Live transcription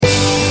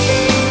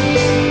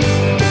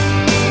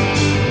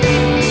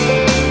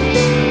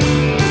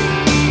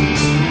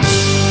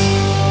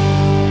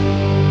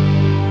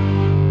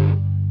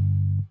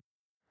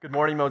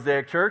morning,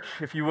 Mosaic Church.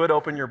 If you would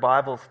open your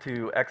Bibles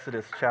to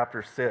Exodus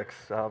chapter 6,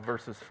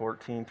 verses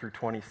 14 through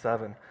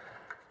 27.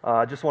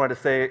 I just wanted to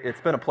say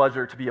it's been a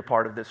pleasure to be a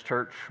part of this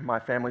church.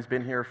 My family's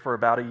been here for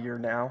about a year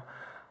now,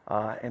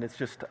 and it's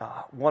just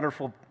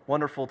wonderful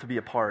to be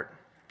a part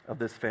of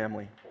this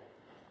family.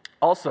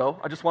 Also,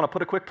 I just want to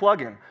put a quick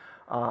plug in.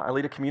 I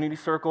lead a community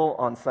circle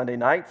on Sunday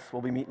nights.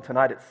 We'll be meeting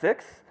tonight at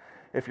 6.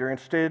 If you're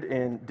interested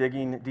in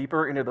digging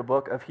deeper into the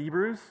book of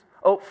Hebrews,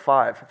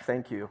 5,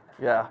 thank you.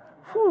 Yeah.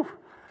 Whew.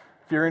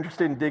 If you're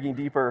interested in digging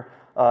deeper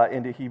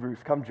into Hebrews,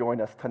 come join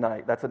us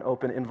tonight. That's an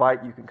open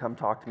invite. You can come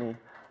talk to me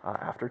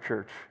after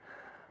church.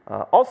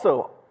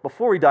 Also,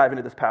 before we dive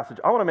into this passage,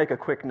 I want to make a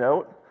quick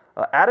note.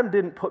 Adam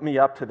didn't put me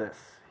up to this.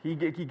 He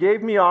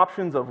gave me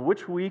options of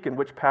which week and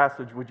which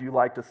passage would you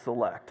like to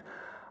select.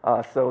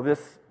 So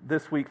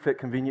this week fit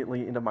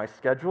conveniently into my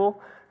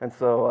schedule, and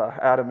so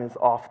Adam is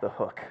off the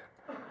hook.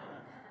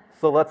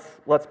 So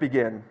let's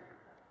begin.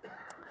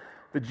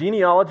 The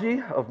genealogy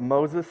of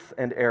Moses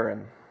and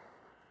Aaron.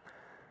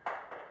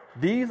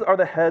 These are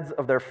the heads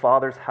of their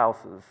fathers'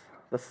 houses,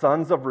 the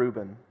sons of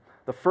Reuben,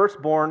 the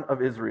firstborn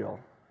of Israel: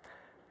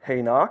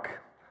 Hanok,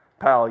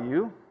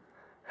 Palu,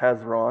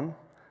 Hezron,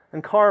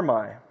 and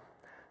Carmi.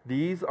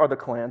 These are the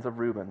clans of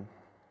Reuben.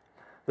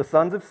 The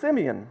sons of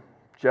Simeon: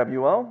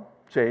 Jemuel,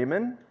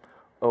 Jamin,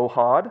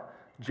 Ohad,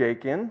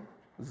 Jachin,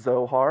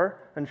 Zohar,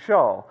 and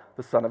Shaul,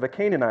 the son of a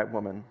Canaanite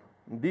woman.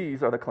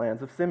 These are the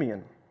clans of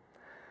Simeon.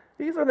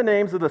 These are the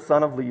names of the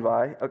sons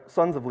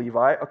of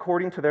Levi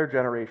according to their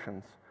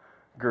generations: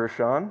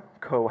 Gershon,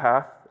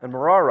 Kohath, and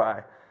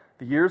Merari,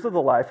 the years of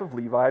the life of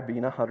Levi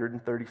being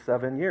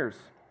 137 years.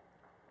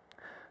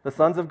 The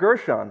sons of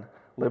Gershon,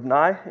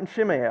 Libni and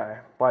Shimei,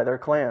 by their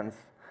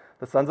clans.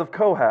 The sons of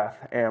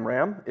Kohath,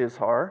 Amram,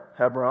 Izhar,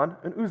 Hebron,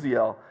 and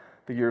Uziel,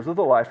 the years of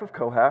the life of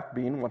Kohath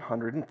being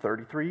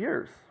 133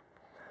 years.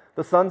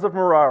 The sons of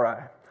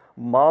Merari,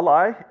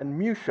 Malai and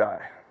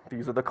Mushai.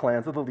 These are the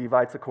clans of the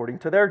Levites according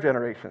to their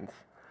generations.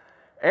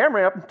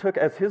 Amram took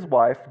as his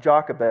wife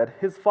Jochebed,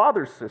 his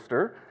father's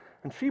sister,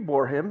 and she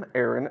bore him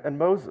Aaron and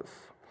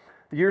Moses,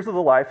 the years of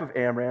the life of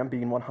Amram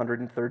being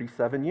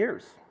 137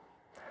 years.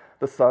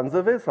 The sons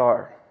of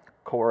Izhar,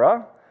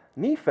 Korah,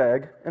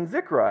 Nepheg, and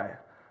Zichri,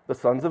 the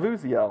sons of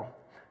Uziel,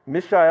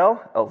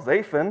 Mishael,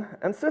 Elzaphan,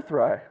 and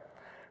Sithri.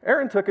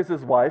 Aaron took as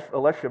his wife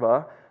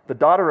Elisheba, the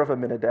daughter of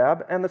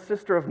Amminadab and the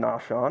sister of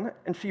Nahshon,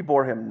 and she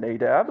bore him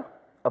Nadab,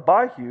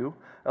 Abihu,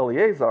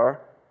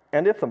 Eleazar,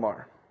 and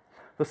Ithamar.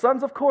 The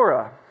sons of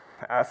Korah,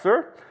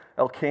 Asher,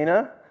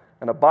 Elkanah,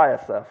 and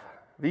Abiasaph.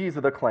 These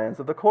are the clans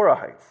of the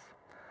Korahites.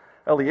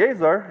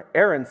 Eleazar,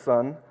 Aaron's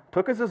son,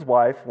 took as his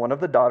wife one of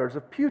the daughters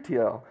of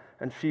Putiel,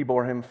 and she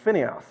bore him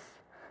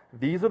Phinehas.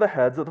 These are the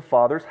heads of the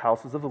fathers'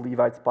 houses of the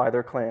Levites by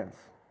their clans.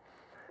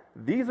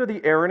 These are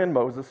the Aaron and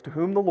Moses to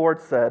whom the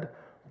Lord said,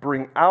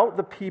 "Bring out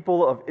the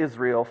people of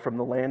Israel from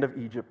the land of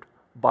Egypt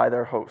by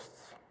their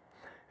hosts."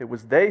 It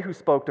was they who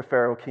spoke to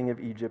Pharaoh, king of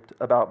Egypt,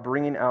 about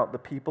bringing out the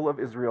people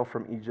of Israel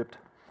from Egypt.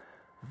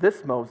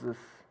 This Moses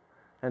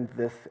and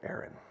this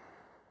Aaron.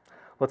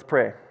 Let's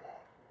pray.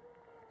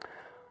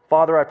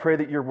 Father, I pray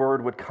that your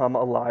word would come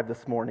alive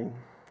this morning,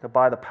 that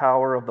by the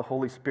power of the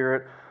Holy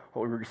Spirit,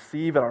 what we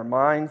receive in our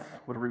minds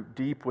would root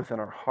deep within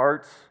our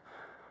hearts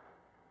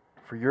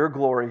for your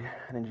glory.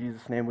 And in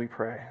Jesus' name we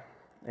pray.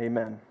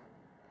 Amen.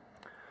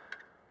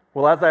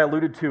 Well, as I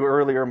alluded to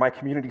earlier, my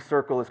community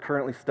circle is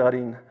currently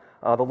studying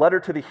the letter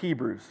to the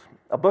Hebrews,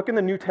 a book in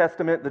the New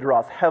Testament that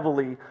draws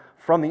heavily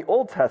from the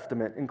Old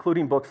Testament,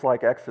 including books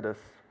like Exodus.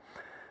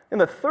 In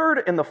the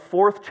 3rd and the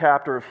 4th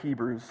chapter of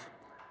Hebrews,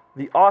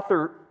 the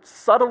author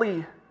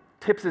subtly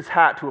tips his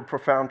hat to a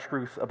profound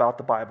truth about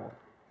the Bible.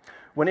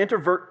 When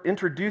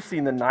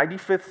introducing the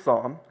 95th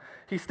Psalm,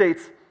 he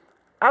states,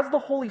 "As the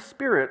Holy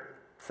Spirit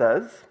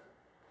says,"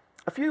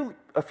 a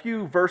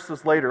few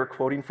verses later,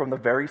 quoting from the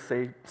very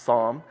same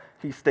psalm,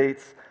 he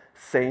states,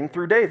 "saying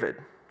through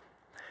David."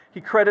 He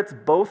credits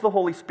both the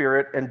Holy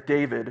Spirit and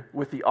David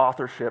with the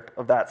authorship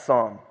of that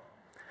psalm.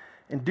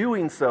 In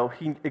doing so,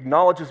 he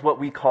acknowledges what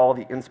we call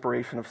the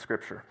inspiration of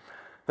Scripture,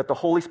 that the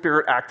Holy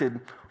Spirit acted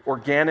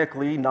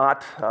organically,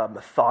 not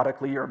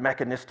methodically or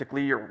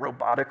mechanistically or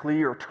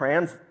robotically or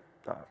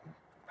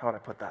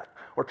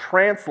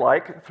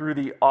trance-like through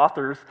the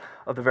authors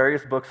of the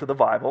various books of the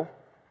Bible,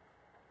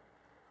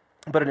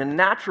 but in a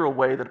natural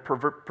way that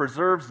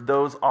preserves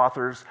those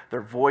authors,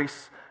 their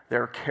voice,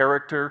 their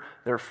character,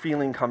 their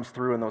feeling comes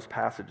through in those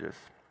passages.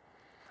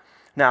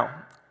 Now,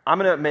 I'm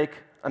going to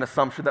make an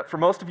assumption that for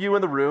most of you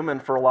in the room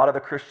and for a lot of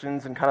the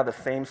Christians in kind of the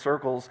same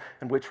circles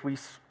in which we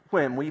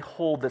swim, we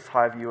hold this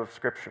high view of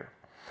Scripture.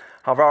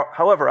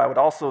 However, I would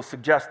also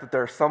suggest that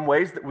there are some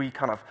ways that we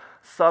kind of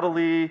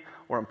subtly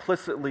or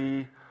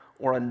implicitly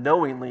or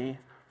unknowingly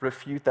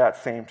refute that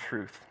same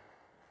truth.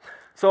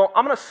 So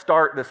I'm going to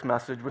start this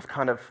message with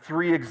kind of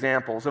 3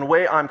 examples. In a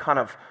way, I'm kind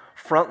of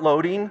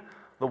front-loading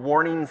the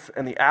warnings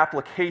and the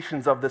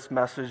applications of this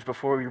message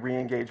before we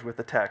re-engage with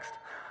the text.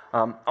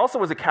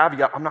 Also, as a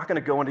caveat, I'm not going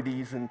to go into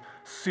these in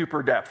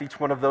super depth. Each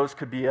one of those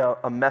could be a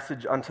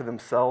message unto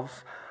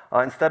themselves.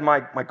 Instead,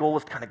 my goal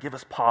is to kind of give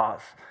us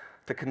pause,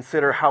 to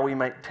consider how we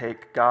might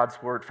take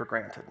God's word for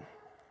granted.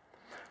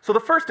 So the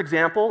first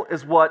example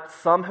is what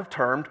some have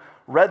termed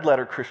red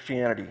letter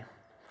Christianity.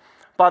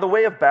 By the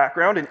way of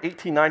background, in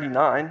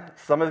 1899,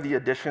 some of the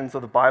editions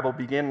of the Bible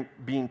began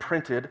being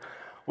printed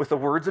with the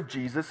words of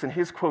Jesus and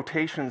his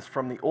quotations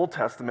from the Old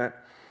Testament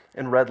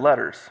in red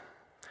letters.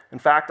 In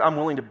fact, I'm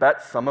willing to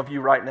bet some of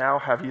you right now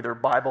have either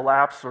Bible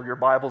apps or your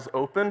Bibles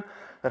open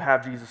that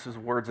have Jesus'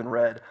 words in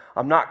red.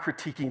 I'm not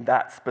critiquing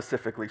that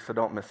specifically, so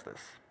don't miss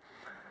this.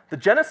 The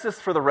genesis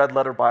for the red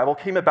letter Bible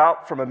came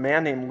about from a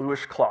man named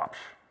Louis Klopsch.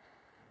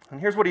 And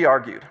here's what he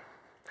argued.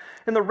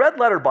 In the red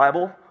letter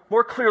Bible,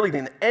 more clearly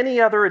than any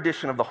other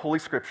edition of the Holy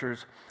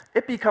Scriptures,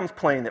 it becomes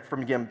plain that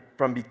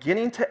from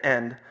beginning to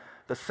end,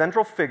 the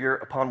central figure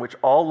upon which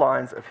all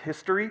lines of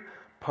history,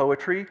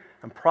 poetry,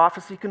 and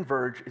prophecy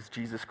converge is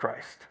Jesus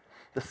Christ,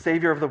 the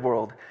Savior of the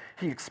world.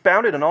 He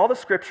expounded in all the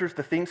Scriptures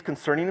the things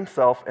concerning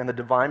himself and the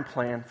divine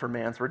plan for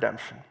man's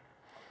redemption.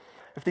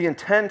 If the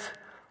intent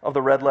of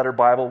the red letter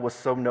Bible was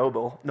so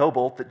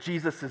noble that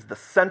Jesus is the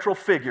central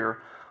figure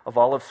of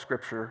all of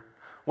Scripture,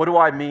 what do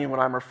I mean when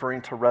I'm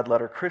referring to red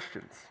letter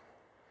Christians?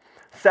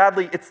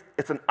 Sadly,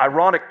 it's an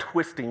ironic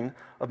twisting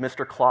of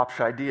Mr.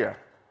 Klopsch's idea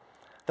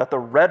that the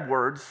red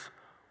words,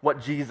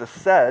 what Jesus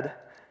said,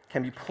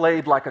 can be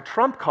played like a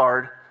trump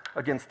card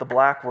against the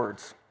black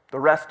words, the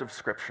rest of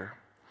Scripture.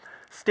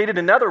 Stated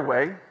another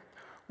way,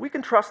 we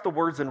can trust the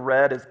words in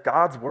red as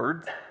God's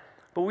words,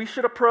 but we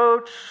should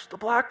approach the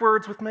black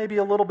words with maybe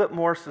a little bit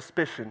more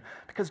suspicion,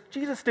 because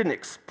Jesus didn't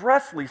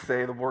expressly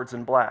say the words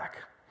in black.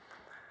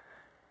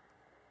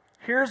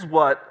 Here's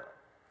what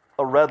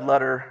a red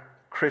letter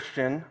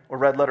Christian or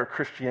red letter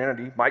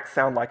Christianity might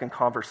sound like in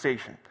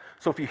conversation.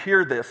 So if you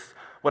hear this,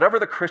 whatever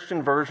the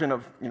Christian version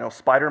of,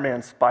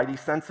 Spider-Man's spidey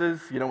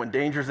senses, when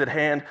danger's at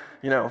hand,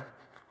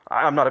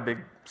 I'm not a big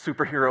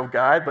superhero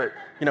guy, but,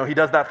 he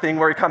does that thing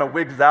where he kind of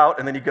wigs out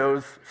and then he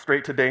goes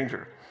straight to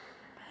danger.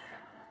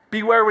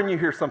 Beware when you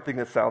hear something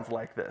that sounds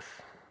like this.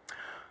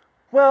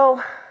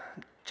 Well,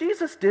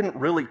 Jesus didn't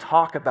really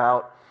talk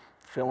about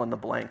fill in the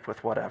blank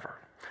with whatever.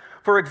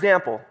 For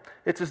example,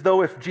 it's as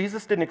though if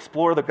Jesus didn't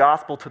explore the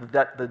gospel to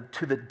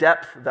the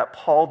depth that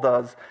Paul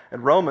does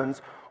in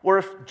Romans, or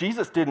if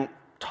Jesus didn't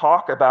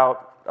talk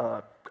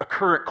about a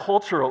current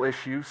cultural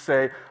issue,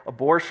 say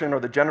abortion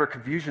or the gender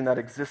confusion that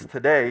exists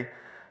today,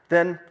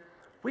 then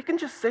we can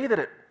just say that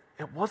it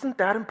wasn't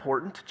that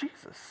important to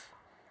Jesus.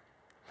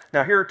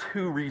 Now, here are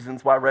two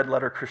reasons why red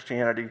letter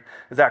Christianity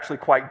is actually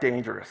quite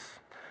dangerous.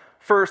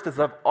 First, as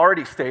I've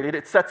already stated,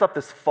 it sets up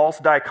this false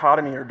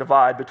dichotomy or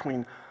divide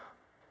between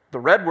the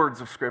red words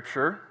of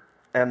Scripture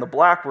and the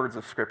black words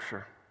of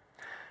Scripture.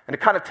 And it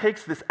kind of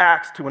takes this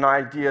axe to an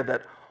idea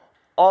that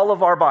all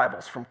of our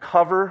Bibles, from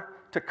cover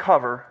to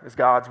cover, is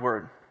God's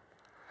Word.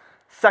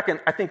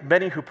 Second, I think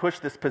many who push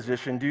this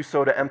position do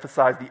so to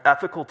emphasize the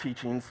ethical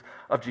teachings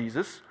of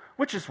Jesus,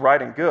 which is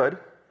right and good,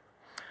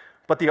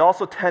 but they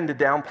also tend to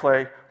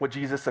downplay what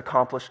Jesus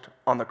accomplished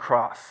on the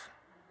cross.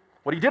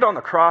 What he did on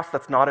the cross,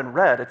 that's not in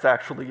red, it's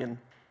actually in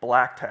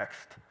black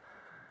text,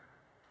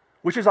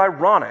 which is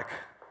ironic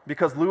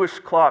because Louis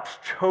Klopsch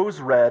chose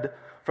red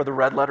for the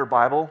red letter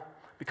Bible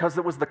because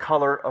it was the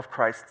color of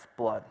Christ's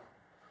blood.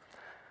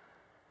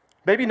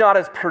 Maybe not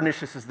as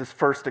pernicious as this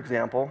first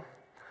example.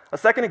 A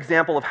second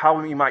example of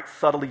how we might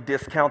subtly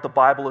discount the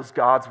Bible as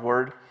God's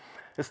word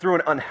is through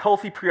an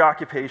unhealthy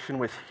preoccupation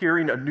with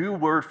hearing a new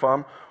word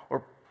from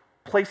or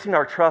placing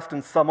our trust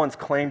in someone's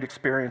claimed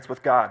experience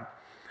with God.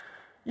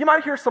 You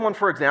might hear someone,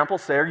 for example,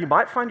 say, or you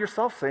might find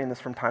yourself saying this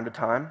from time to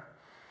time,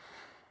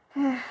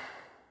 the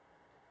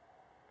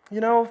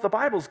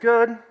Bible's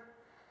good.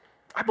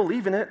 I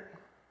believe in it,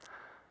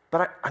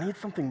 but I need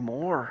something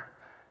more.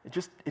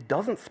 It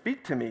doesn't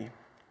speak to me.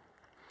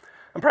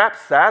 And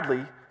perhaps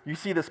sadly, you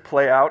see this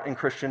play out in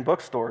Christian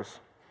bookstores.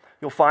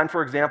 You'll find,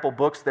 for example,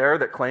 books there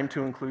that claim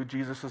to include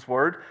Jesus'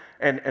 word,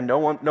 and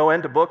no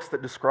end to books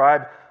that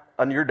describe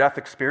a near-death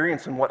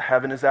experience and what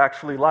heaven is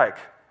actually like.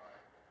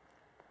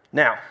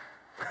 Now,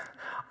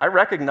 I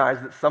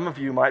recognize that some of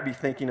you might be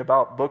thinking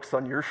about books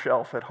on your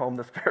shelf at home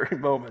this very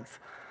moment.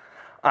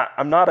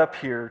 I'm not up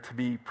here to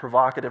be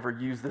provocative or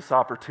use this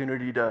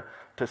opportunity to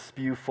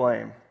spew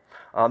flame.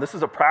 This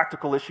is a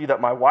practical issue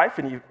that my wife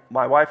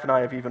and I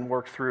have even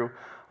worked through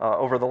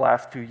over the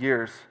last few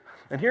years.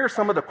 And here are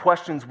some of the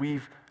questions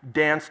we've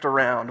danced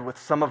around with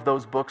some of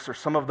those books or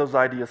some of those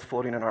ideas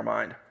floating in our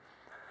mind.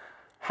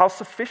 How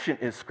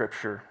sufficient is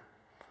Scripture?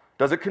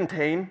 Does it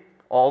contain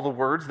all the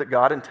words that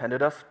God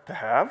intended us to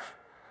have?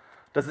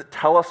 Does it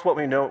tell us what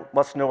we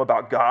must know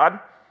about God,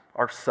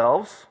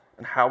 ourselves,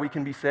 and how we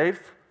can be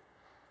saved?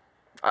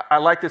 I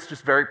like this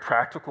just very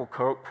practical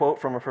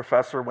quote from a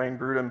professor, Wayne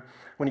Grudem,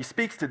 when he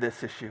speaks to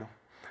this issue.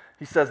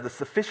 He says, "The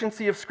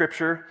sufficiency of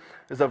Scripture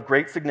is of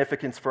great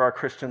significance for our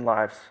Christian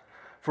lives,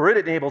 for it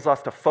enables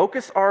us to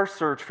focus our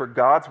search for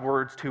God's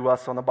words to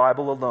us on the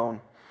Bible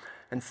alone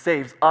and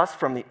saves us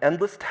from the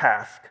endless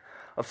task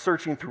of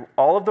searching through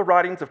all of the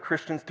writings of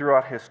Christians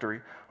throughout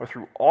history, or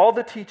through all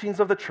the teachings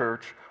of the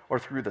church, or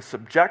through the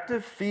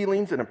subjective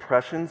feelings and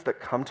impressions that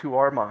come to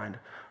our mind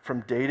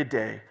from day to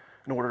day,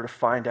 in order to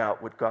find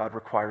out what God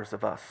requires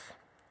of us.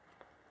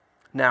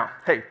 Now,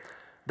 hey,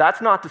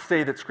 that's not to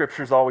say that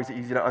Scripture is always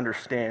easy to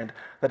understand,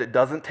 that it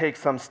doesn't take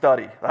some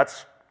study.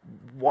 That's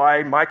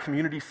why my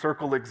community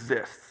circle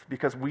exists,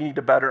 because we need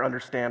to better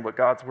understand what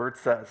God's Word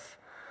says.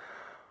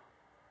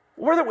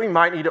 Or that we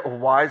might need a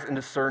wise and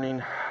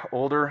discerning,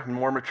 older and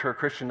more mature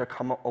Christian to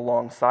come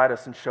alongside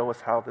us and show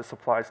us how this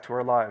applies to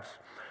our lives.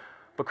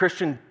 But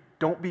Christian,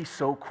 don't be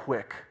so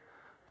quick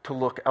to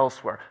look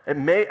elsewhere. It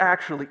may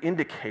actually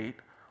indicate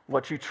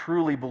what you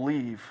truly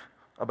believe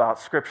about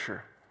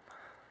Scripture.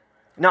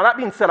 Now, that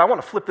being said, I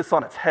want to flip this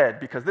on its head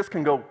because this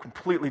can go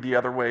completely the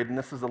other way, and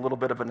this is a little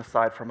bit of an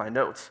aside from my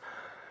notes.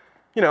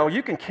 You know,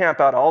 you can camp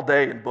out all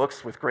day in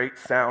books with great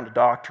sound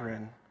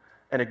doctrine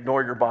and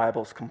ignore your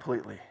Bibles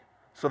completely.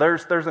 So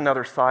there's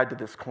another side to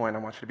this coin I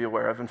want you to be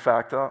aware of. In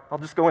fact, I'll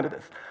just go into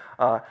this.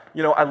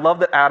 I love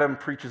that Adam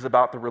preaches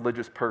about the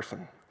religious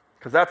person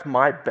because that's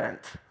my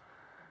bent.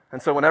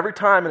 And so when every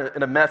time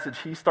in a message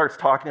he starts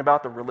talking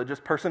about the religious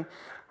person,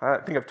 I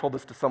think I've told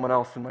this to someone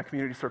else in my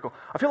community circle,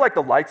 I feel like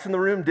the lights in the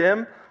room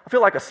dim. I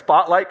feel like a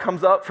spotlight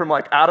comes up from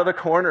like out of the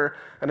corner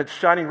and it's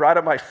shining right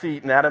at my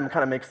seat, and Adam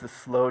kind of makes this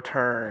slow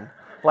turn,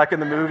 like in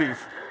the movies.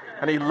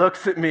 And he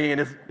looks at me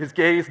and his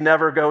gaze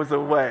never goes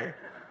away.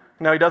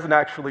 Now, he doesn't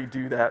actually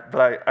do that,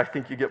 but I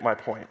think you get my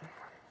point.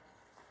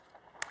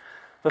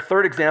 The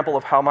third example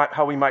of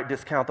how we might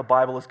discount the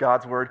Bible as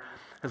God's Word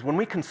is when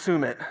we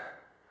consume it,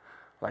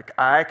 like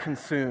I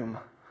consume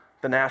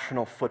the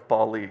National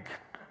Football League.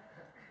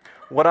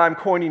 What I'm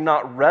coining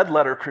not red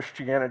letter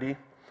Christianity,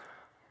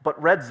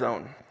 but red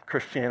zone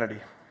Christianity.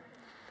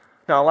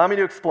 Now, allow me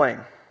to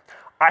explain.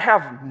 I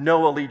have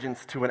no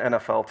allegiance to an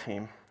NFL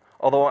team,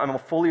 although I'm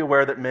fully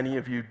aware that many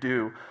of you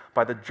do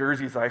by the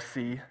jerseys I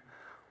see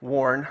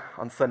worn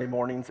on Sunday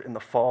mornings in the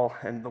fall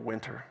and the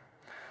winter.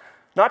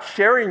 Not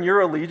sharing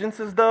your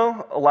allegiances,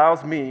 though,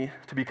 allows me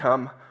to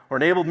become, or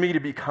enabled me to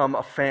become,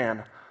 a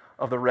fan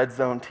of the Red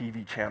Zone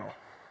TV channel.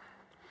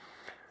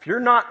 If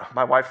you're not,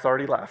 my wife's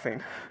already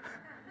laughing.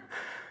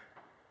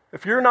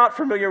 If you're not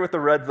familiar with the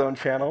Red Zone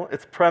channel,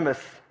 its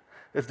premise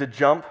is to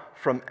jump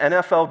from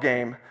NFL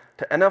game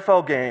to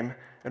NFL game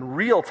in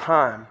real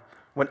time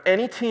when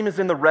any team is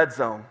in the red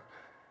zone.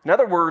 In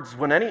other words,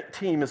 when any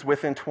team is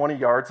within 20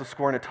 yards of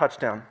scoring a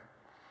touchdown.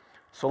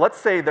 So let's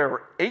say there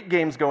were 8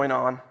 games going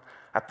on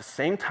at the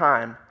same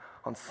time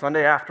on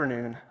Sunday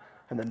afternoon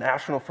in the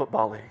National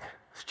Football League.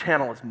 This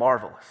channel is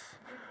marvelous.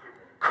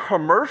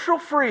 Commercial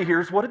free,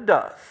 here's what it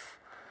does.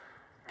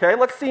 Okay,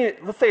 let's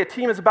say a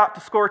team is about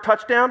to score a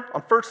touchdown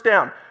on first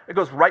down. It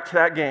goes right to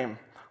that game.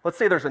 Let's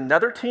say there's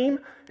another team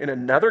in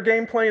another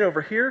game playing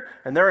over here,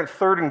 and they're in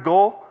 3rd and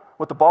goal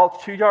with the ball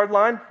at the 2-yard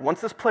line.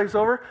 Once this play's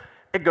over,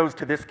 it goes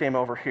to this game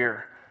over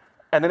here.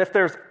 And then if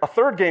there's a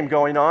 3rd game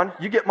going on,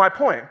 you get my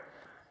point.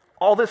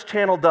 All this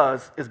channel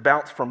does is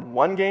bounce from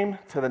one game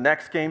to the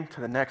next game,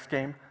 to the next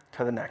game,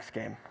 to the next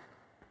game.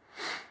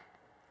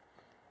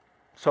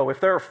 So if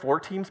there are 4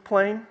 teams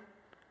playing,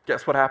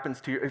 guess what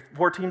happens to your,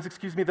 4 teams,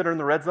 that are in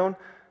the red zone,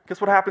 guess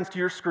what happens to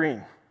your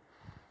screen?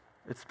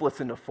 It splits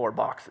into 4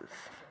 boxes.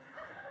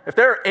 If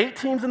there are 8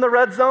 teams in the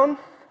red zone,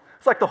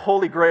 it's like the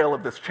holy grail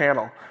of this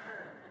channel.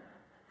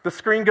 The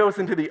screen goes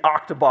into the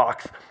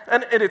octabox,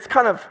 and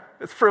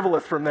it's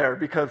frivolous from there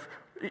because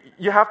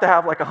you have to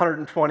have like a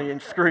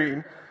 120-inch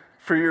screen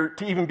to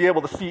even be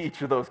able to see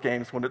each of those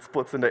games when it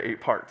splits into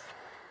 8 parts.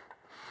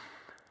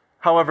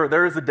 However,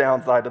 there is a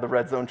downside to the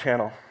Red Zone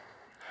channel.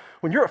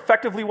 When you're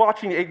effectively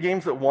watching 8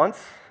 games at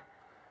once,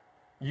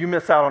 you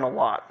miss out on a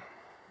lot.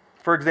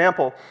 For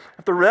example,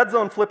 if the Red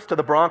Zone flips to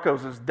the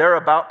Broncos as they're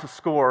about to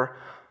score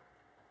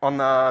on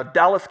the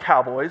Dallas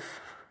Cowboys,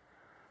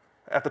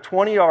 at the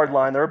 20-yard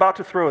line, they're about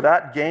to throw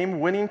that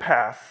game-winning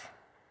pass.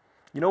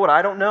 You know what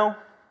I don't know?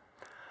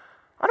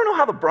 I don't know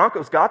how the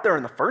Broncos got there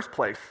in the first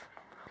place.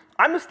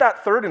 I missed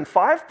that 3rd and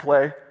 5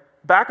 play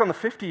back on the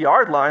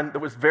 50-yard line that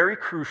was very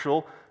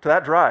crucial to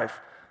that drive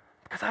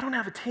because I don't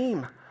have a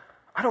team.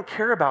 I don't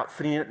care about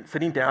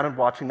sitting down and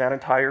watching that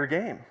entire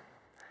game.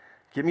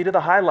 Get me to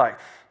the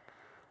highlights.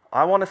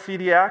 I want to see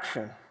the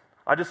action.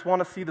 I just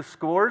want to see the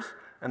scores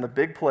and the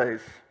big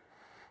plays.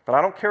 But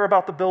I don't care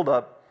about the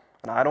build-up.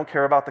 And I don't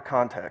care about the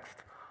context.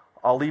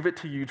 I'll leave it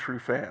to you true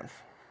fans.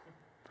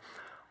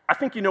 I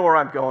think you know where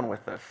I'm going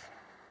with this.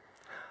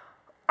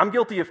 I'm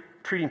guilty of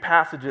treating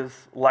passages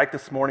like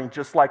this morning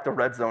just like the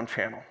Red Zone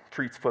channel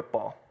treats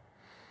football.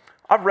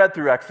 I've read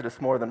through Exodus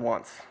more than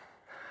once,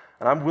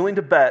 and I'm willing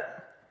to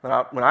bet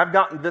that when I've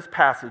gotten to this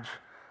passage,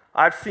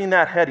 I've seen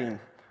that heading,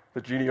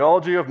 the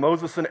genealogy of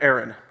Moses and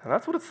Aaron, and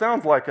that's what it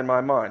sounds like in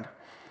my mind.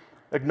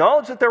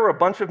 Acknowledge that there were a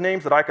bunch of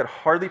names that I could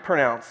hardly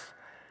pronounce,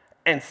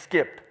 and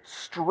skipped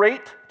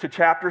straight to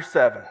chapter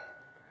 7.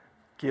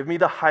 Give me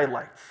the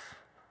highlights.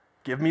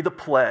 Give me the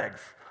plagues.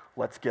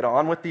 Let's get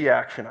on with the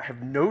action. I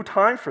have no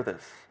time for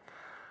this.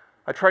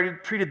 I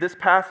treated this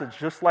passage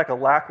just like a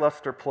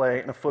lackluster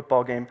play in a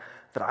football game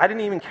that I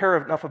didn't even care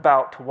enough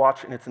about to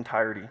watch in its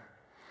entirety.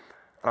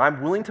 And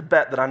I'm willing to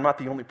bet that I'm not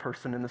the only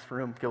person in this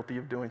room guilty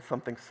of doing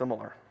something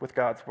similar with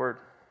God's Word.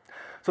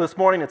 So this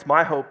morning, it's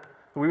my hope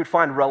that we would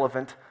find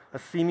relevant a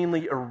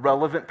seemingly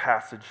irrelevant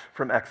passage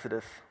from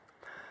Exodus,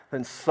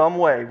 then some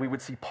way we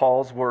would see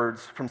Paul's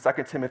words from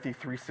 2 Timothy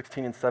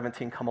 3:16 and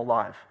 17 come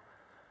alive.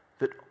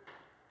 That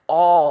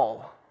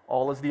all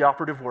is the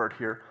operative word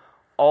here,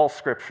 all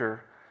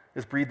Scripture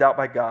is breathed out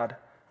by God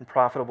and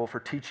profitable for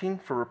teaching,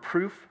 for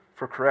reproof,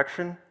 for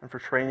correction, and for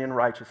training in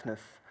righteousness,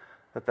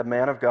 that the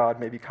man of God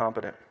may be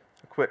competent,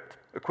 equipped,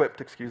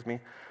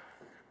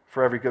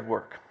 for every good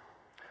work.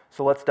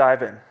 So let's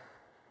dive in.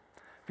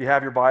 If you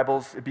have your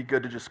Bibles, it'd be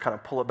good to just kind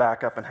of pull it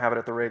back up and have it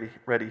at the ready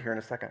here in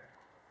a second.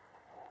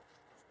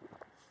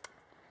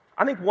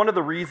 I think one of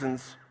the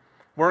reasons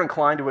we're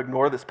inclined to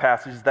ignore this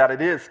passage is that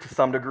it is, to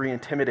some degree,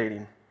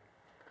 intimidating.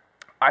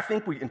 I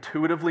think we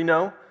intuitively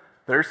know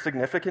there's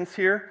significance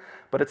here,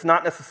 but it's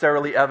not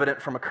necessarily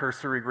evident from a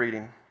cursory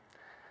reading.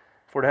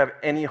 If we're to have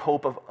any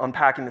hope of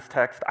unpacking this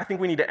text, I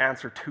think we need to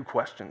answer two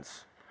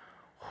questions.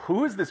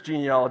 Who is this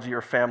genealogy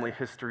or family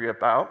history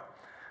about?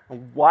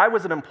 And why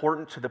was it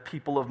important to the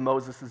people of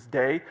Moses'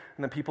 day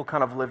and the people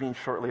kind of living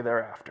shortly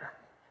thereafter?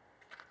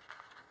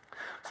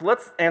 So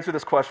let's answer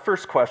this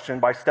first question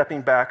by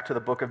stepping back to the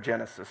book of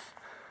Genesis,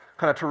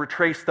 kind of to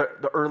retrace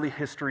the early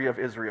history of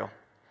Israel.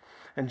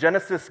 In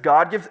Genesis,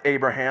 God gives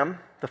Abraham,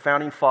 the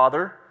founding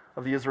father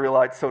of the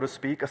Israelites, so to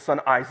speak, a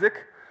son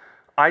Isaac.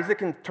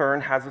 Isaac, in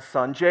turn, has a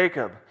son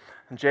Jacob.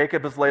 And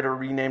Jacob is later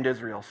renamed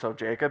Israel. So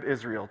Jacob,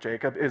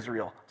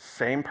 Israel,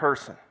 same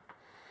person.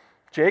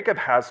 Jacob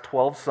has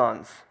 12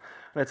 sons.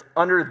 And it's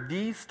under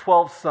these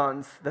 12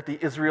 sons that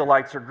the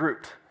Israelites are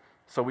grouped.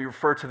 So we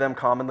refer to them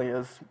commonly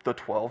as the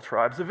 12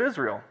 tribes of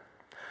Israel.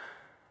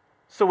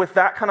 So with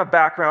that kind of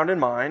background in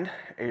mind,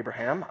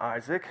 Abraham,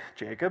 Isaac,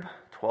 Jacob,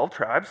 12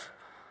 tribes,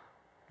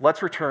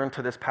 let's return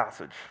to this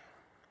passage.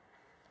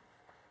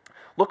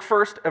 Look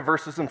first at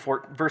verses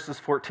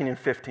 14 and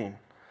 15.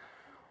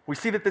 We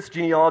see that this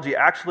genealogy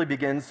actually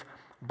begins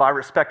by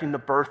respecting the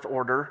birth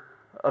order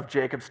of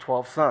Jacob's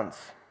 12 sons.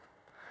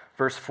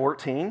 Verse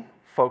 14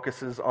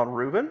 focuses on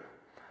Reuben.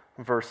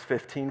 Verse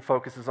 15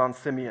 focuses on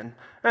Simeon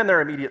and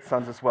their immediate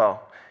sons as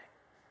well.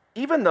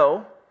 Even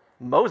though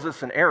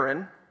Moses and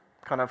Aaron,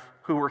 kind of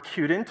who we're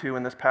cued into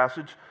in this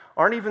passage,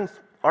 aren't even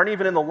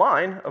in the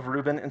line of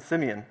Reuben and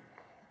Simeon.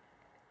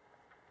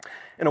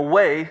 In a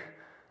way,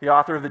 the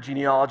author of the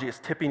genealogy is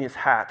tipping his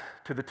hat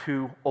to the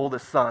two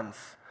oldest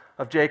sons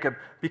of Jacob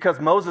because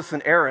Moses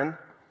and Aaron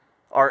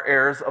are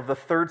heirs of the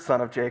third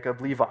son of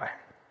Jacob, Levi.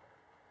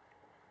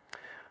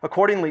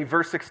 Accordingly,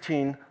 verse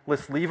 16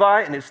 lists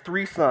Levi and his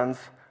three sons,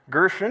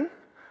 Gershon,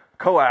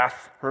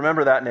 Kohath,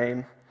 remember that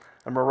name,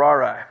 and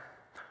Merari.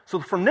 So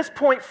from this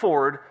point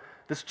forward,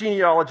 this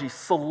genealogy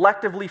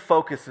selectively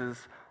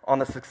focuses on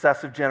the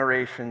successive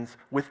generations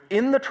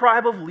within the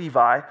tribe of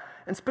Levi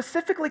and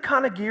specifically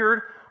kind of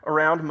geared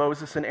around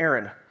Moses and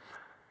Aaron.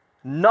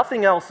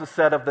 Nothing else is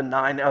said of the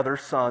 9 other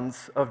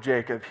sons of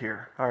Jacob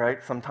here. All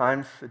right,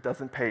 sometimes it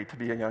doesn't pay to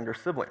be a younger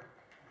sibling.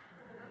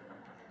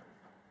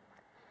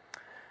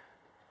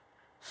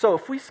 So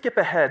if we skip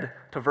ahead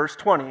to verse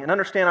 20, and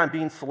understand I'm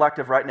being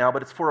selective right now,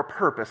 but it's for a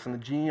purpose, and the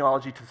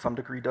genealogy to some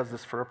degree does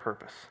this for a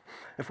purpose.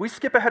 If we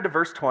skip ahead to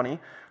verse 20,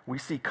 we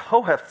see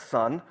Kohath's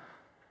son,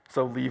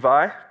 so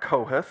Levi,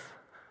 Kohath,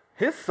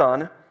 his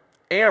son,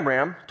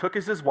 Amram, took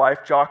as his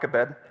wife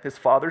Jochebed, his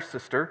father's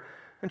sister,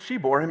 and she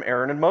bore him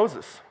Aaron and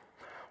Moses.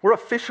 We're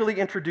officially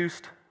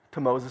introduced to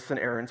Moses and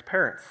Aaron's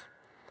parents.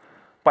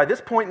 By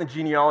this point in the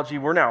genealogy,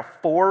 we're now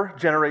 4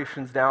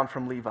 generations down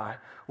from Levi.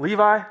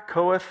 Levi,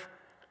 Kohath,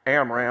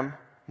 Amram,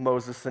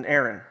 Moses, and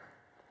Aaron.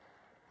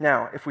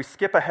 Now, if we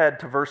skip ahead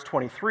to verse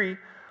 23,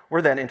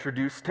 we're then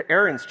introduced to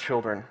Aaron's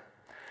children.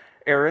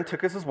 Aaron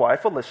took as his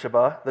wife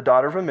Elisheba, the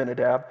daughter of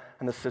Amminadab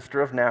and the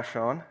sister of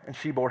Nahshon, and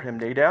she bore him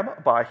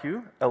Nadab,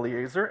 Abihu,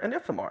 Eleazar, and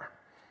Ithamar.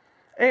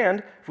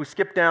 And if we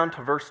skip down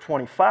to verse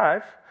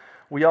 25,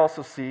 we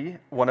also see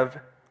one of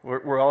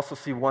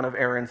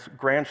Aaron's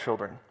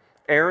grandchildren.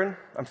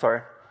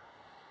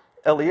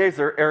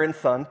 Eleazar, Aaron's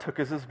son, took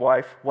as his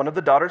wife one of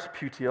the daughters of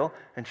Putiel,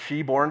 and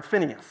she bore him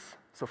Phinehas.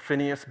 So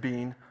Phinehas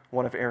being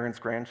one of Aaron's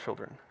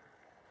grandchildren.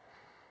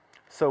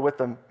 So with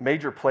the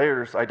major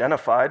players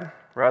identified,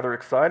 rather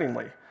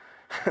excitingly,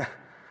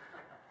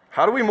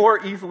 how do we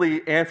more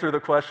easily answer the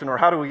question, or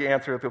how do we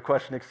answer the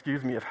question,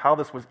 of how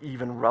this was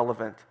even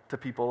relevant to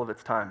people of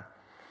its time?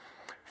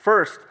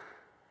 First,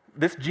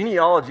 this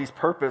genealogy's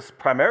purpose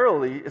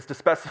primarily is to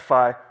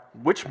specify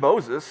which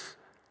Moses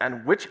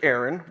and which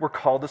Aaron were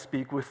called to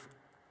speak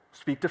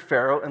to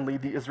Pharaoh and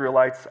lead the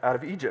Israelites out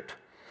of Egypt.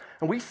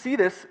 And we see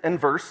this in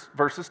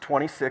verses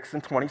 26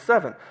 and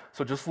 27.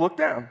 So just look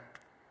down.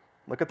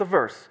 Look at the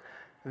verse.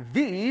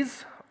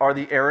 These are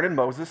the Aaron and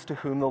Moses to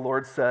whom the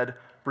Lord said,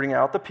 bring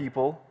out the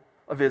people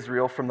of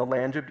Israel from the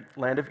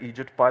land of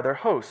Egypt by their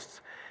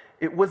hosts.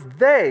 It was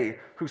they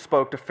who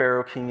spoke to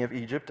Pharaoh, king of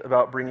Egypt,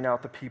 about bringing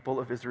out the people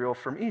of Israel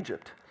from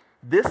Egypt.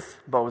 This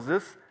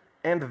Moses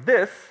and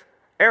this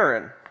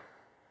Aaron.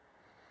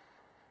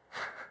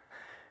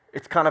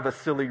 It's kind of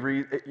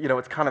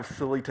it's kind of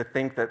silly to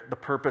think that the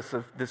purpose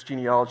of this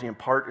genealogy in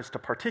part is to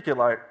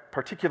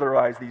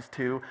particularize these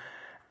two,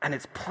 and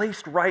it's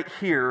placed right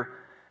here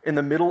in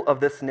the middle of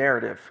this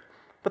narrative.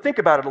 But think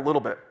about it a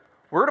little bit.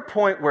 We're at a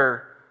point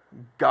where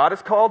God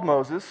has called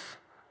Moses,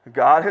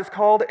 God has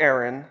called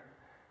Aaron,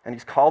 and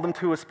he's called them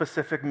to a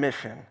specific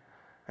mission.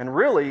 And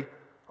really,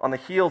 on the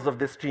heels of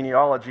this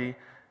genealogy,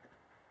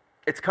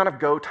 it's kind of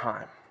go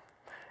time.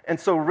 And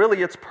so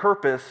really its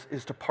purpose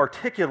is to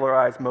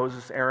particularize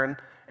Moses, Aaron,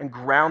 and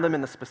ground them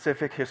in the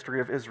specific history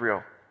of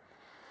Israel.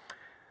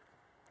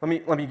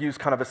 Let me use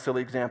kind of a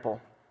silly example.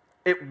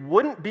 It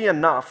wouldn't be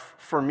enough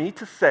for me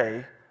to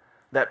say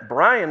that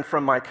Brian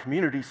from my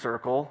community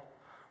circle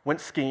went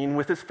skiing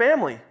with his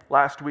family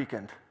last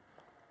weekend,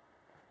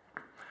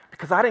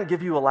 because I didn't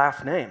give you a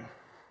last name.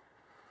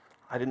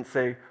 I didn't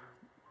say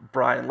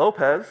Brian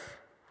Lopez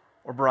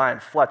or Brian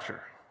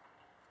Fletcher.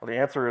 Well, the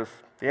answer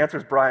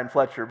is Brian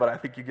Fletcher, but I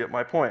think you get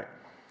my point.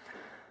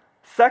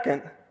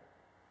 Second,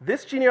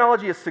 this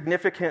genealogy is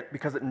significant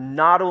because it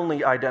not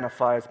only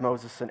identifies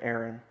Moses and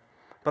Aaron,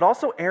 but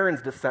also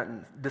Aaron's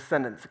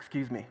descendants.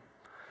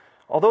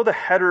 Although the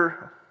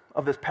header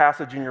of this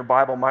passage in your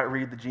Bible might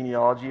read the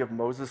genealogy of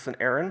Moses and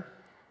Aaron,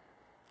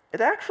 it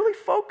actually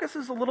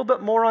focuses a little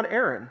bit more on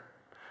Aaron.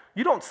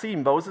 You don't see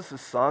Moses'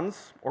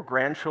 sons or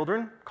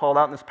grandchildren called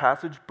out in this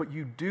passage, but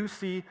you do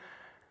see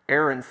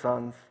Aaron's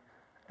sons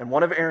and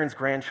one of Aaron's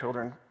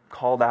grandchildren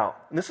called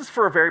out. And this is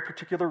for a very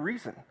particular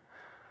reason.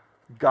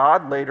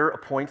 God later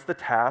appoints the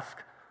task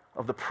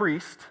of the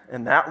priest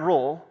in that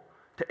role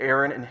to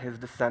Aaron and his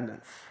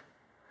descendants.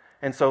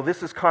 And so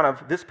this is kind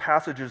of this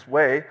passage's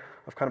way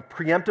of kind of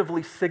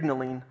preemptively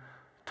signaling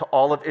to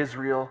all of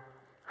Israel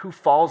who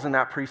falls in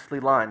that priestly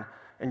line.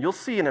 And you'll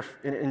see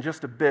in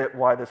just a bit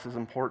why this is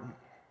important.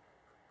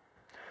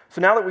 So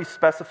now that we've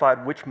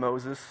specified which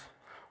Moses,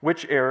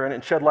 which Aaron,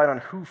 and shed light on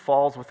who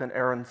falls within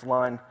Aaron's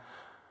line,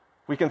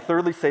 we can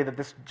thirdly say that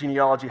this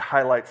genealogy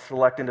highlights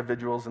select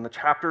individuals in the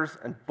chapters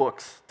and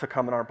books to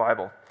come in our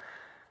Bible,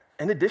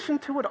 in addition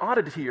to an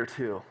oddity or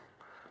two.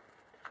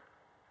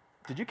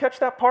 Did you catch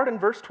that part in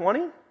verse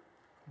 20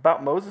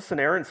 about Moses and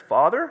Aaron's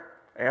father,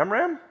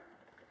 Amram?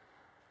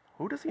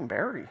 Who does he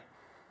marry?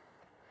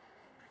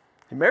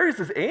 He marries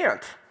his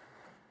aunt.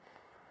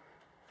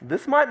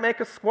 This might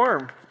make us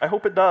squirm. I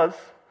hope it does,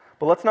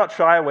 but let's not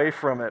shy away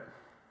from it.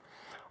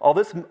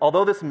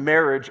 Although this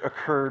marriage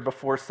occurred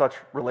before such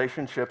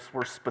relationships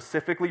were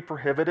specifically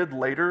prohibited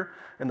later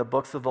in the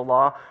books of the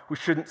law, we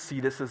shouldn't see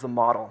this as a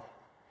model.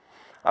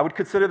 I would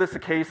consider this a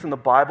case in the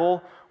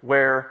Bible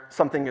where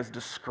something is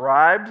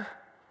described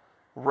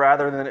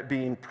rather than it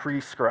being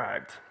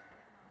prescribed.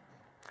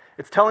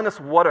 It's telling us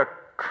what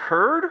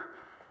occurred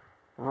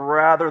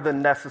rather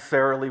than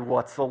necessarily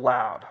what's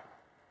allowed.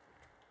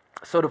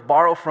 So to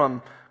borrow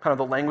from kind of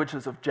the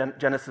languages of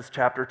Genesis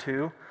chapter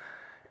 2,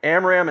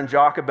 Amram and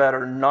Jochebed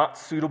are not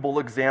suitable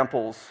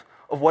examples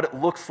of what it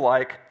looks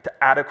like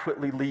to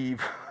adequately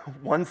leave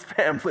one's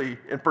family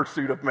in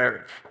pursuit of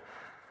marriage.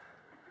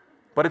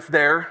 But it's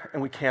there,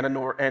 and we can't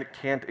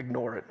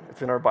ignore it.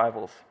 It's in our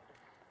Bibles.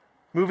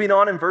 Moving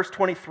on in verse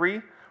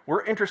 23,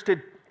 we're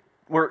introduced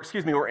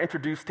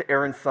to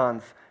Aaron's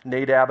sons,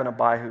 Nadab and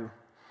Abihu.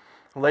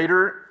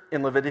 Later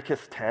in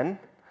Leviticus 10,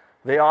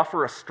 they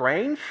offer a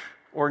strange,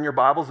 or in your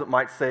Bibles it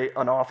might say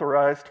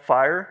unauthorized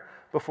fire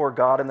before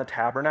God in the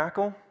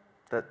tabernacle,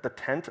 the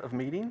tent of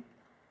meeting.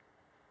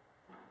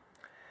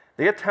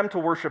 They attempt to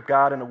worship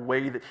God in a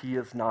way that he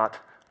has not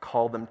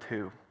called them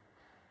to.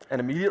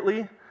 And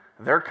immediately,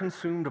 they're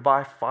consumed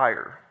by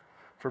fire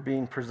for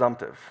being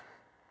presumptive.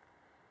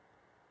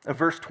 In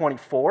verse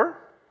 24,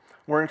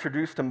 we're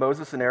introduced to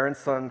Moses and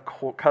Aaron's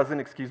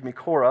cousin,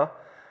 Korah,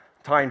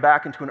 tying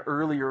back into an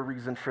earlier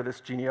reason for this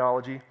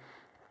genealogy.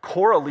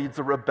 Korah leads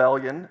a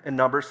rebellion in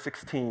Numbers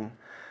 16,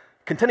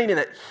 contending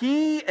that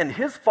he and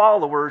his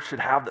followers should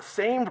have the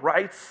same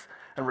rights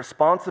and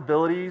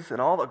responsibilities and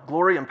all the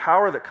glory and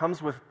power that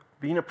comes with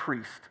being a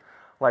priest,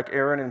 like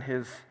Aaron and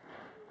his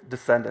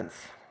descendants.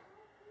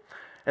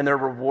 And their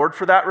reward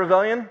for that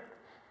rebellion,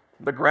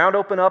 the ground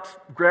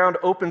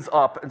opens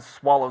up and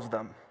swallows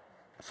them.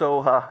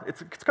 So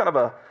it's kind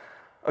of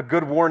a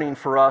good warning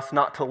for us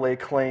not to lay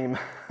claim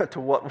to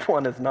what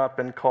one has not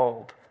been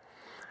called.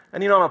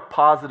 And on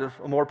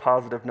a more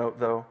positive note,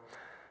 though,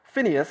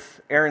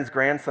 Phinehas, Aaron's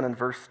grandson in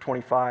verse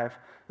 25,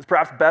 is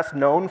perhaps best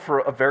known for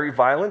a very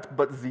violent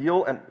but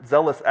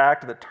zealous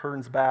act that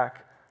turns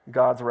back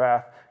God's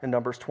wrath in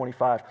Numbers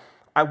 25.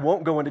 I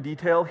won't go into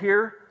detail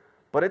here,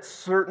 but it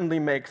certainly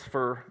makes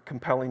for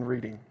compelling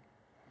reading.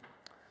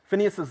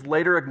 Phinehas is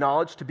later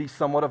acknowledged to be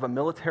somewhat of a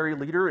military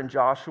leader in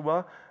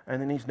Joshua,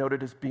 and then he's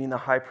noted as being the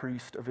high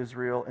priest of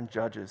Israel and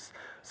Judges.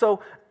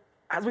 So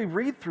as we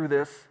read through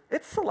this,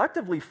 it's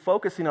selectively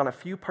focusing on a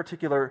few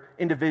particular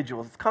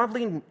individuals. It's kind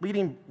of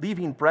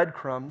leaving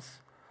breadcrumbs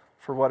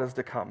for what is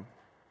to come.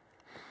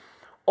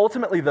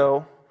 Ultimately,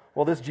 though,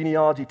 while this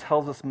genealogy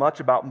tells us much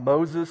about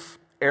Moses,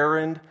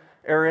 Aaron,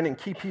 and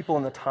key people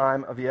in the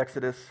time of the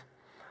Exodus,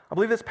 I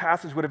believe this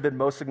passage would have been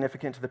most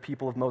significant to the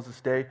people of Moses'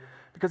 day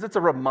because it's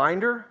a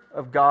reminder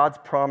of God's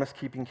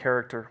promise-keeping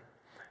character.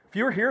 If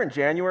you were here in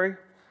January,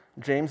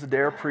 James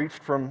Adair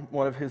preached from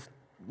one of his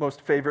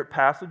most favorite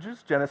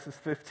passages, Genesis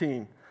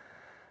 15.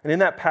 And in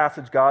that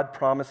passage, God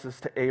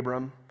promises to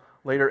Abram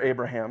later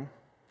Abraham,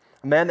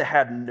 a man that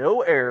had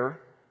no heir,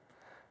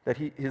 that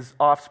his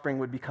offspring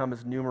would become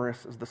as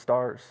numerous as the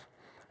stars.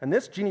 And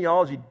this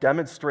genealogy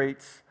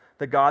demonstrates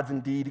that God's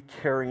indeed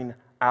carrying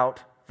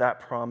out that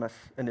promise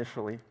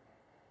initially.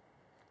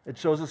 It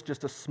shows us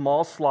just a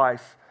small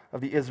slice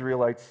of the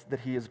Israelites that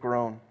he has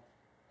grown.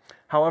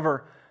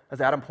 However, as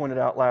Adam pointed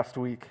out last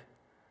week,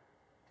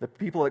 the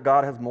people that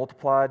God has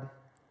multiplied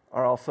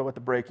are also at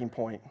the breaking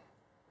point.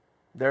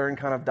 They're in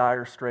kind of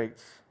dire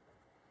straits.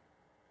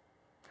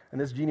 And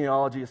this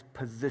genealogy is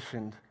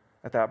positioned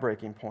at that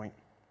breaking point.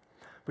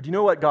 But do you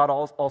know what God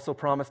also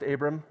promised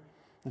Abram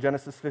in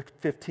Genesis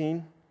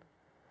 15?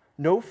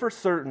 Know for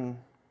certain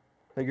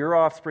that your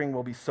offspring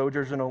will be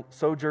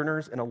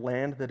sojourners in a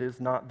land that is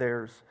not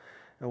theirs,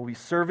 and will be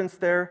servants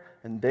there,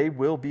 and they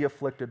will be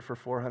afflicted for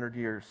 400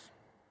 years.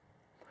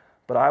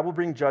 But I will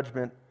bring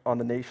judgment on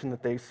the nation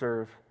that they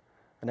serve,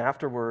 and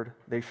afterward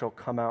they shall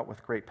come out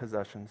with great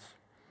possessions.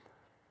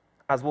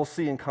 As we'll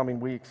see in coming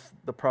weeks,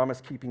 the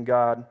promise-keeping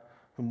God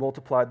who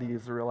multiplied the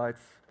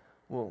Israelites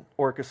will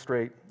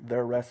orchestrate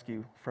their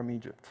rescue from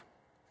Egypt.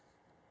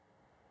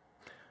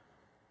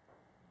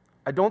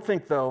 I don't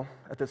think, though,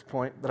 at this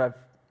point, that I've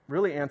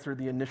really answered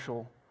the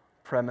initial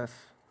premise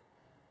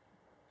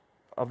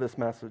of this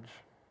message.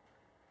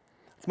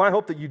 It's my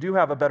hope that you do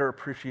have a better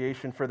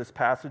appreciation for this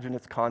passage and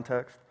its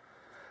context.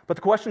 But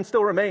the question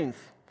still remains,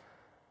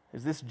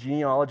 is this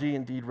genealogy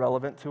indeed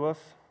relevant to us?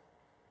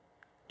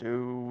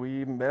 Do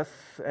we miss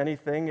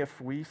anything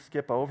if we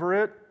skip over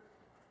it?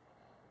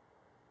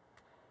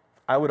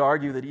 I would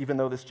argue that even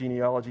though this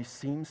genealogy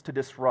seems to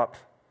disrupt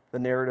the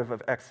narrative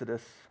of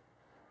Exodus,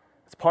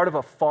 it's part of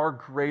a far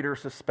greater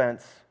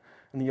suspense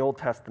in the Old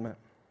Testament.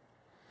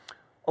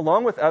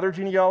 Along with other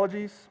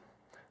genealogies,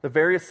 the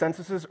various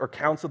censuses or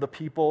counts of the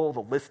people, the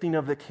listing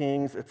of the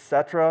kings,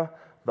 etc.,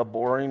 the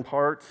boring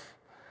parts,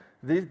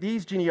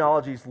 these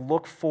genealogies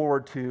look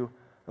forward to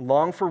and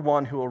long for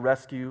one who will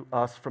rescue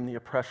us from the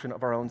oppression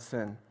of our own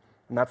sin.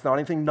 And that's not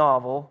anything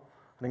novel.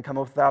 I didn't come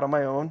up with that on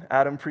my own.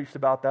 Adam preached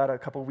about that a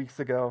couple weeks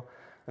ago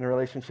in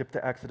relationship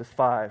to Exodus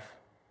 5.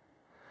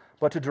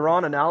 But to draw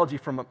an analogy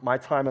from my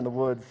time in the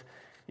woods,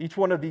 each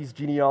one of these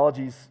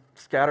genealogies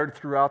scattered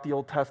throughout the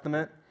Old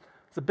Testament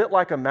is a bit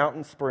like a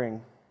mountain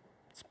spring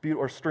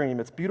or stream.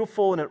 It's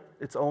beautiful in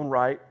its own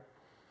right,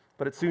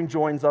 but it soon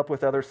joins up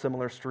with other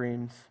similar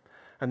streams.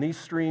 And these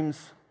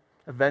streams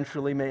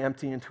eventually may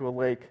empty into a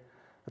lake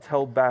that's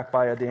held back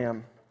by a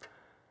dam.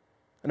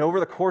 And over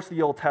the course of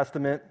the Old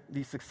Testament,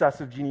 these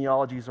successive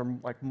genealogies are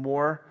like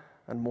more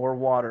and more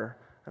water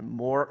and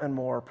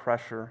more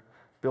pressure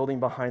building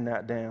behind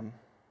that dam.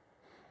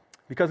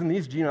 Because in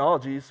these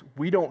genealogies,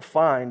 we don't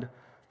find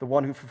the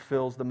one who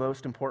fulfills the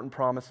most important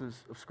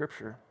promises of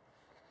Scripture.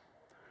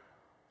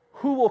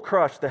 Who will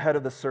crush the head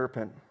of the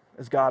serpent,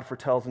 as God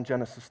foretells in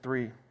Genesis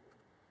 3?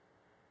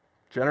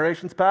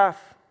 Generations pass.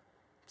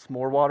 It's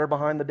more water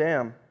behind the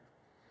dam.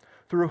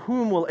 Through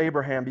whom will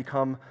Abraham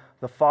become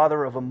the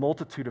father of a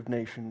multitude of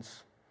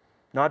nations,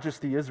 not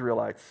just the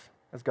Israelites,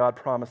 as God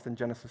promised in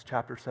Genesis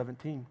chapter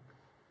 17?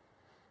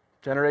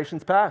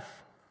 Generations pass.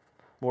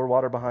 More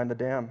water behind the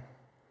dam.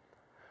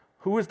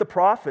 Who is the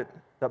prophet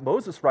that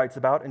Moses writes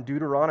about in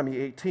Deuteronomy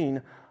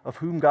 18, of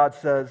whom God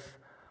says,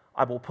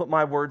 I will put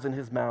my words in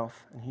his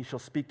mouth, and he shall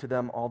speak to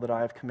them all that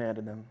I have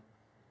commanded them?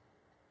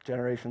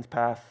 Generations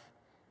pass.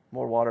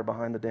 More water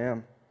behind the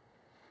dam.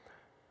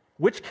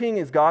 Which king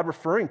is God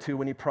referring to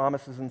when he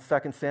promises in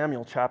 2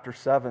 Samuel chapter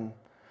 7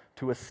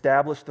 to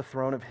establish the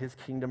throne of his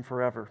kingdom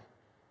forever?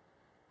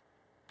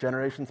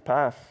 Generations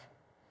pass.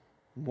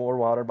 More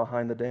water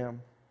behind the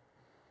dam.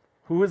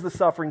 Who is the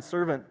suffering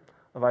servant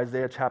of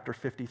Isaiah chapter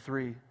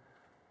 53,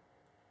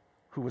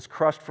 who was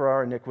crushed for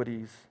our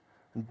iniquities,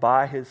 and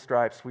by his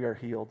stripes we are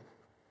healed?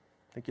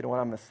 I think you know what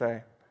I'm going to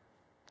say.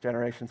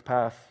 Generations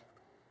pass.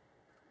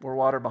 More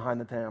water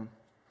behind the dam.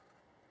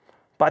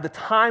 By the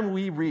time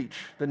we reach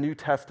the New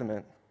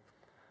Testament,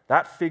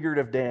 that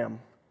figurative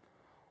dam,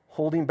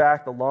 holding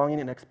back the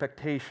longing and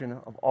expectation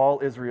of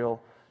all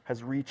Israel,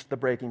 has reached the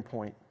breaking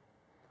point.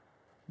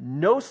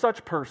 No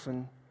such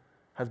person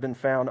has been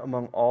found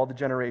among all the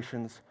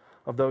generations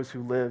of those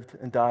who lived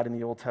and died in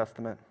the Old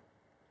Testament.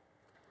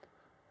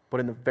 But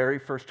in the very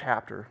first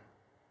chapter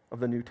of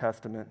the New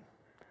Testament,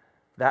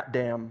 that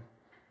dam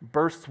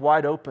bursts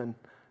wide open,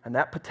 and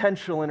that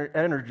potential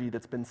energy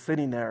that's been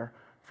sitting there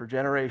for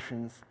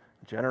generations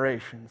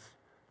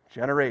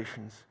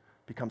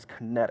becomes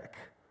kinetic.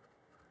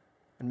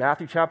 In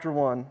Matthew chapter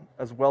 1,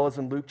 as well as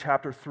in Luke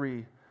chapter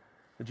 3,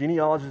 the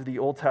genealogies of the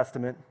Old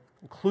Testament,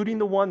 including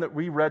the one that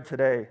we read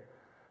today,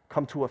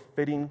 come to a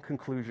fitting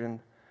conclusion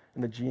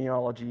in the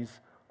genealogies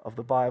of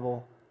the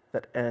Bible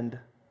that end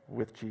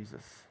with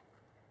Jesus.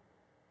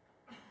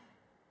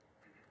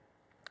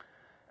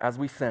 As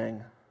we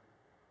sang,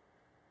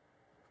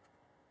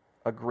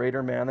 a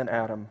greater man than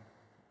Adam,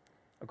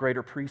 a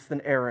greater priest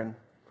than Aaron,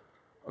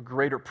 a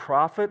greater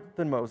prophet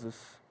than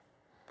Moses,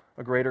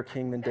 a greater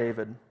king than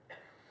David,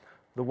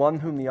 the one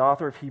whom the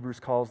author of Hebrews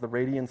calls the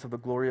radiance of the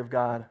glory of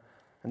God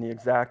and the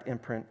exact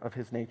imprint of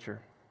his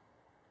nature.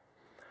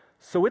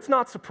 So it's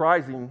not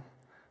surprising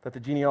that the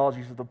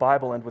genealogies of the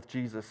Bible end with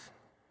Jesus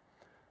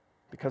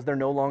because they're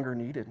no longer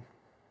needed.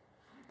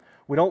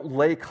 We don't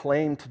lay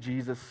claim to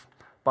Jesus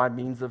by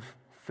means of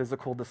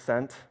physical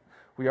descent.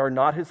 We are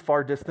not his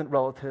far distant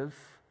relatives.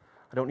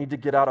 I don't need to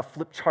get out a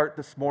flip chart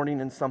this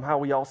morning and somehow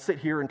we all sit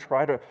here and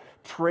try to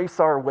trace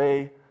our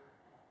way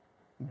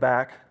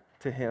back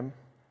to him.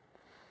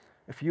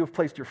 If you have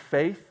placed your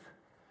faith,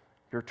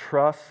 your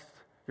trust,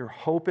 your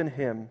hope in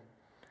him,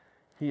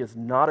 he is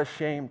not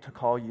ashamed to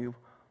call you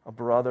a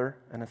brother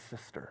and a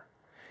sister.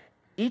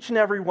 Each and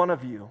every one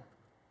of you,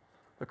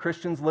 the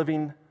Christians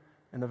living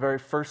in the very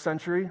first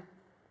century,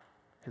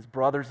 his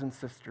brothers and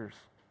sisters.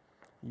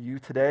 You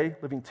today,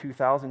 living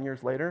 2,000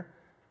 years later,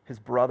 his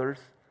brothers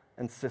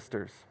and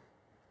sisters.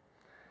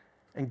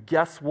 And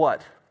guess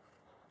what?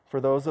 For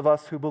those of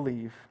us who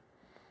believe,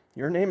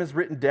 your name is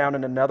written down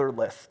in another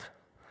list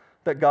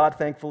that God,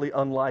 thankfully,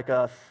 unlike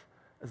us,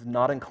 is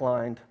not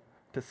inclined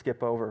to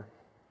skip over.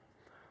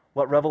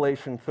 What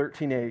Revelation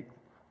 13:8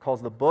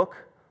 calls the book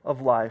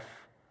of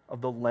life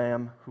of the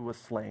Lamb who was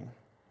slain.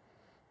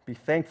 Be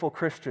thankful,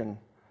 Christian,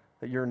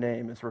 that your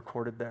name is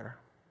recorded there.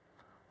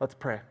 Let's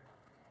pray.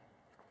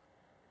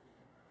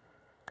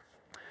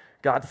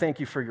 God, thank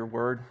you for your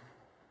word.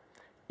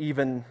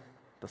 Even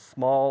the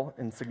small,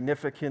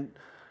 insignificant,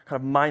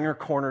 kind of minor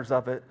corners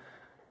of it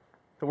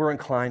that we're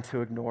inclined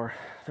to ignore.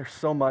 There's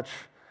so much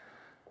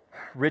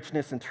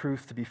richness and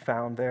truth to be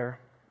found there.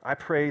 I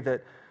pray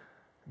that,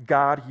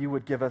 God, you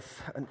would give us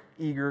an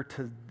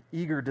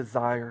eager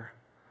desire,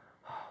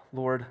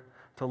 Lord,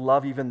 to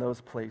love even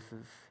those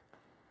places.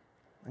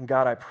 And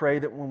God, I pray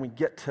that when we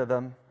get to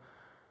them,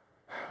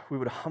 we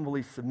would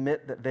humbly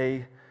submit that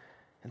they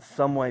in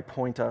some way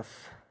point us,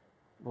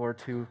 Lord,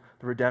 to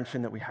the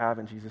redemption that we have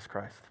in Jesus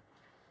Christ.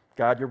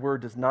 God, your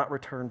word does not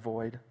return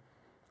void.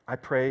 I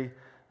pray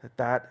that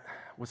that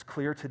was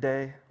clear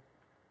today.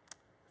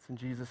 It's in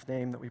Jesus'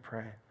 name that we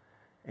pray.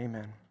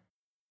 Amen.